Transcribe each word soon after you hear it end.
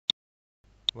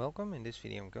Welcome. In this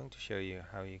video I'm going to show you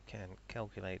how you can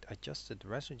calculate adjusted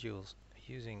residuals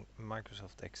using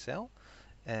Microsoft Excel,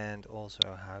 and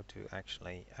also how to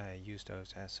actually use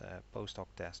those as a post-hoc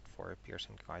test for a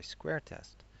Pearson chi-square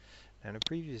test. Now, in the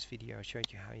previous video I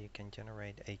showed you how you can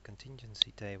generate a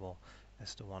contingency table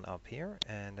as the one up here,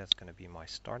 and that's going to be my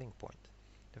starting point.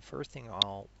 The first thing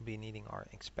I'll be needing are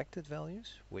expected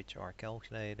values, which are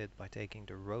calculated by taking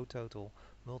the row total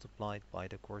multiplied by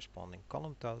the corresponding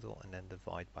column total and then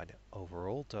divide by the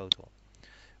overall total,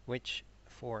 which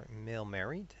for male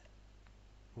married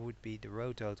would be the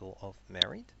row total of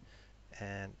married.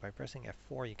 And by pressing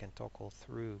F4 you can toggle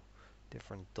through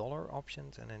different dollar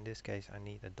options, and in this case I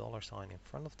need a dollar sign in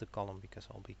front of the column because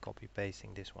I'll be copy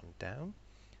pasting this one down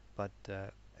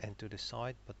and to the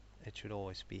side, but it should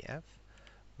always be F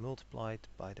multiplied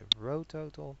by the row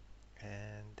total,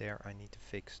 and there I need to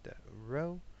fix the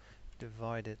row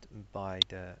divided by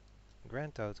the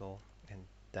grand total, and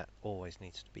that always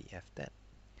needs to be F10.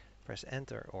 Press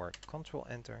enter or control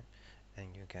enter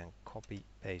and you can copy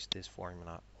paste this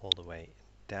formula all the way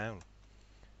down.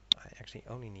 I actually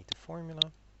only need the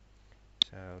formula,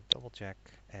 so double check,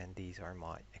 and these are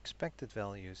my expected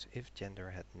values if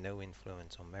gender had no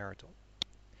influence on marital.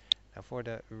 Now for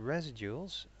the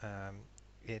residuals,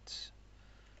 it's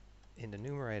in the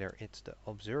numerator it's the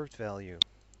observed value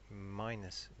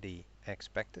minus the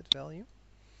expected value,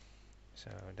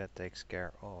 so that takes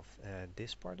care of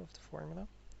this part of the formula,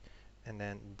 and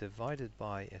then divided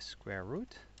by a square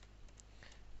root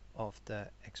of the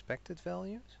expected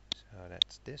values, so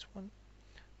that's this one,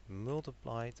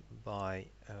 multiplied by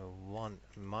 1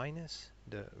 minus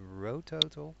the row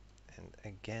total, and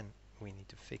again we need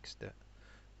to fix the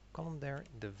column there,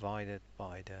 divided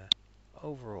by the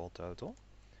overall total.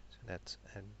 So that's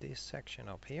this section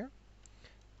up here.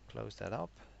 Close that up,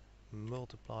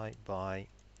 multiply by,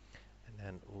 and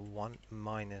then 1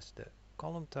 minus the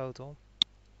column total,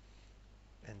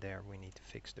 and there we need to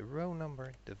fix the row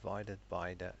number, divided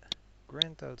by the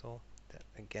grand total. That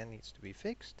again needs to be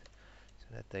fixed, so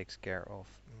that takes care of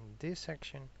this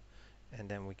section, and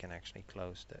then we can actually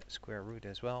close the square root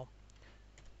as well,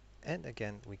 and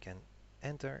again we can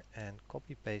enter and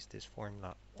copy paste this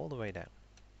formula all the way down.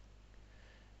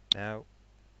 Now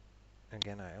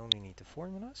again I only need the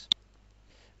formulas.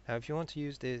 Now if you want to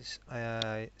use this,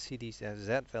 see these as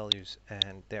Z values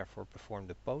and therefore perform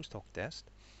the post-hoc test,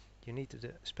 you need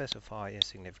to specify a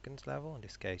significance level. In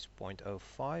this case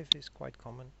 0.05 is quite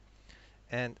common,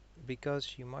 and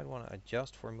because you might want to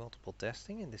adjust for multiple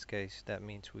testing, in this case that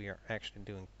means we are actually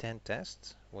doing 10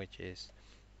 tests, which is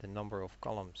the number of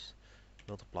columns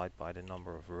multiplied by the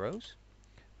number of rows.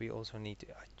 We also need to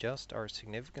adjust our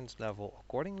significance level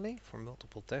accordingly for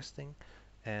multiple testing,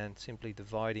 and simply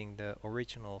dividing the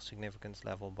original significance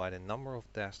level by the number of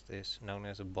tests is known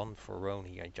as a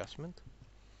bonferroni adjustment.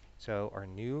 So our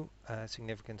new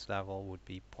significance level would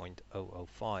be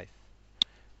 0.005.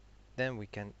 Then we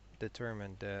can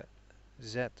determine the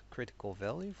Z critical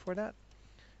value for that,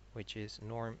 which is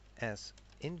norm S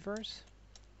inverse,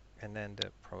 and then the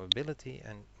probability,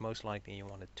 and most likely you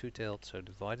want it two-tailed, so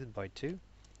divided by 2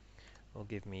 will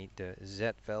give me the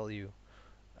Z value.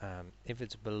 If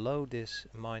it's below this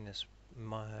minus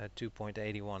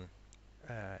 2.81,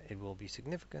 it will be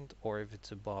significant, or if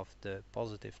it's above the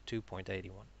positive 2.81.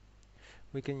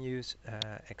 We can use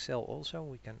Excel also.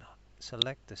 We can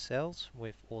select the cells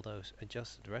with all those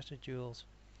adjusted residuals.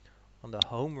 On the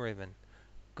home ribbon,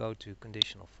 go to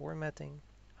Conditional Formatting,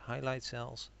 highlight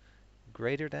cells,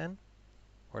 greater than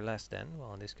or less than,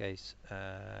 well in this case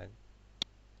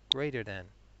greater than,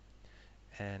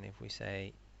 and if we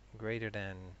say greater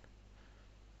than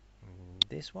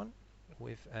this one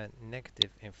with a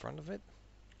negative in front of it,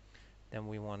 then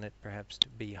we want it perhaps to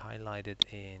be highlighted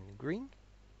in green.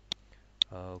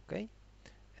 Okay,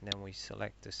 and then we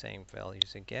select the same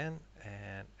values again,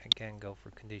 and again go for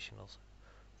conditional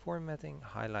formatting,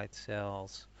 highlight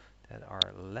cells that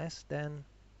are less than,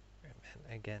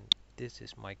 and again this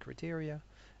is my criteria,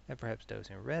 and perhaps those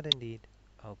in red indeed.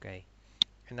 Okay,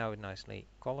 and now it nicely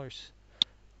colors.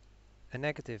 A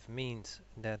negative means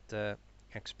that the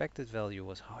expected value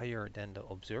was higher than the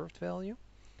observed value.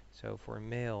 So for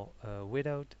male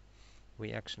widowed,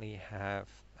 we actually have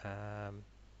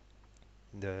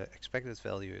the expected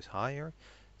value is higher,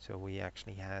 so we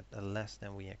actually had less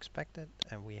than we expected,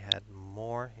 and we had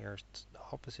more, here's the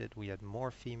opposite, we had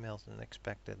more females than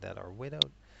expected that are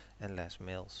widowed and less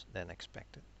males than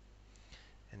expected.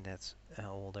 And that's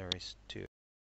all there is to